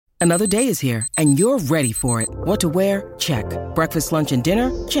Another day is here, and you're ready for it. What to wear? Check. Breakfast, lunch, and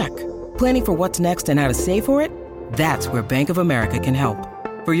dinner? Check. Planning for what's next and how to save for it? That's where Bank of America can help.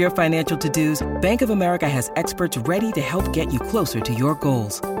 For your financial to-dos, Bank of America has experts ready to help get you closer to your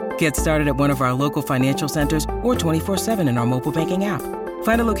goals. Get started at one of our local financial centers or 24/7 in our mobile banking app.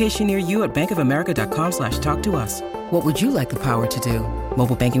 Find a location near you at bankofamerica.com/talktous. What would you like the power to do?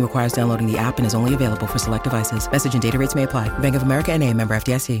 Mobile banking requires downloading the app and is only available for select devices. Message and data rates may apply. Bank of America N.A., member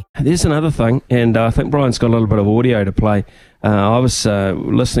FDIC. There's another thing, and I think Brian's got a little bit of audio to play. I was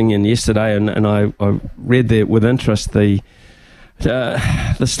listening in yesterday, and I read there with interest the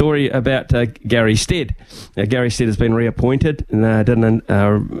story about Gary Stead. Gary Stead has been reappointed and didn't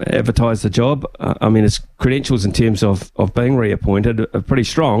advertise the job. I mean, his credentials in terms of being reappointed are pretty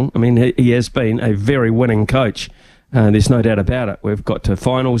strong. I mean, he has been a very winning coach. There's no doubt about it. We've got to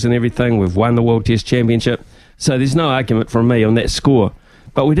finals and everything. We've won the World Test Championship. So there's no argument from me on that score.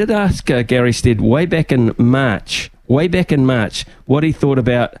 But we did ask Gary Stead way back in March, what he thought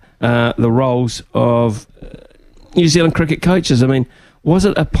about the roles of New Zealand cricket coaches. I mean, was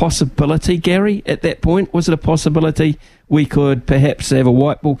it a possibility, Gary, at that point? Was it a possibility we could perhaps have a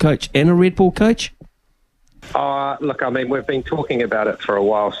white ball coach and a red ball coach? Look, I mean, we've been talking about it for a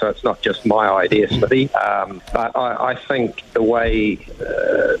while, so it's not just my idea, Smithy. But I think the way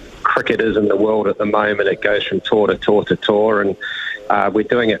cricket is in the world at the moment, it goes from tour to tour to tour, and we're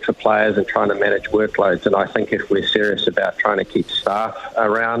doing it for players and trying to manage workloads. And I think if we're serious about trying to keep staff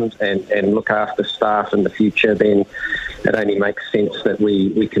around and look after staff in the future, then it only makes sense that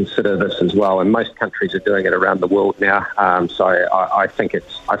we consider this as well. And most countries are doing it around the world now. So I think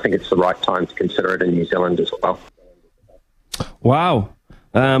it's the right time to consider it in New Zealand as well. Wow.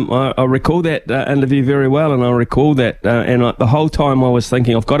 I recall that interview very well, and I recall that, and the whole time I was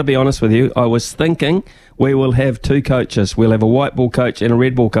thinking, I've got to be honest with you, I was thinking we will have two coaches. We'll have a white ball coach and a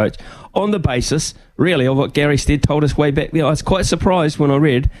red ball coach on the basis, really, of what Gary Stead told us way back there. I was quite surprised when I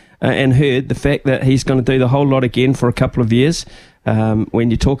read and heard the fact that he's going to do the whole lot again for a couple of years.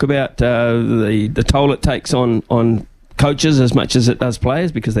 When you talk about the toll it takes on coaches as much as it does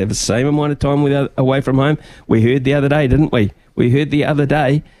players, because they have the same amount of time away from home. We heard the other day, didn't we? We heard the other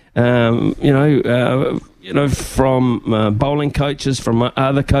day, from bowling coaches, from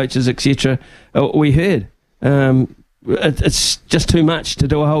other coaches, etc. We heard it's just too much to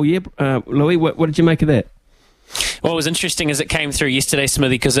do a whole year. Louis, what did you make of that? What was interesting is it came through yesterday,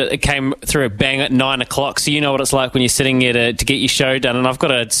 Smithy, because it came through a bang at 9 o'clock. So you know what it's like when you're sitting here to get your show done. And I've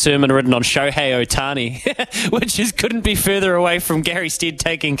got a sermon written on Shohei Ohtani, which couldn't be further away from Gary Stead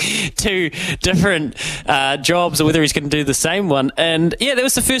taking two different jobs, or whether he's going to do the same one. And yeah, that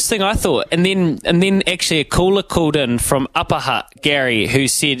was the first thing I thought. And then actually a caller called in from Upper Hutt, Gary, who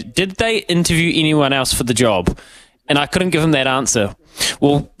said, did they interview anyone else for the job? And I couldn't give him that answer.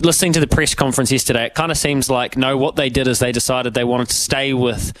 Well, listening to the press conference yesterday, it kind of seems like, no, what they did is they decided they wanted to stay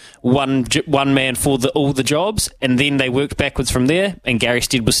with one man for all the jobs, and then they worked backwards from there, and Gary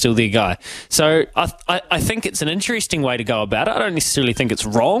Stead was still their guy. So I think it's an interesting way to go about it. I don't necessarily think it's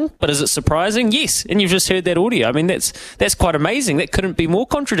wrong, but is it surprising? Yes, and you've just heard that audio. I mean, that's quite amazing. That couldn't be more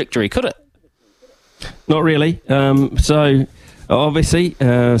contradictory, could it? Not really. So obviously,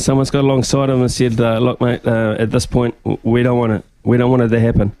 someone's got alongside him and said, look, mate, at this point, we don't want it. We don't want it to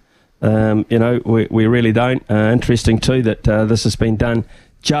happen. We really don't. Interesting, too, that this has been done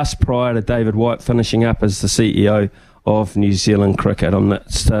just prior to David White finishing up as the CEO of New Zealand Cricket. I'm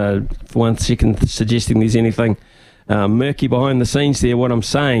not for 1 second suggesting there's anything murky behind the scenes there. What I'm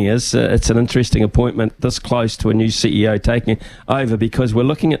saying is it's an interesting appointment this close to a new CEO taking over, because we're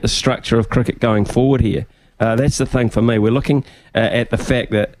looking at the structure of cricket going forward here. That's the thing for me. We're looking at the fact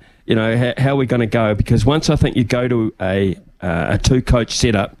that, how we're going to go, because once I think you go to a two-coach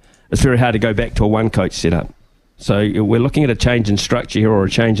setup, it's very hard to go back to a one-coach setup. So we're looking at a change in structure here, or a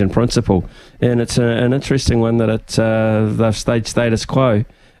change in principle, and it's an interesting one that they've stayed status quo.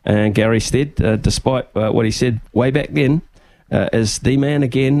 And Gary Stead, despite what he said way back then, is the man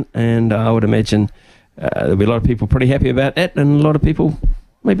again, and I would imagine there'll be a lot of people pretty happy about that, and a lot of people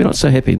maybe not so happy.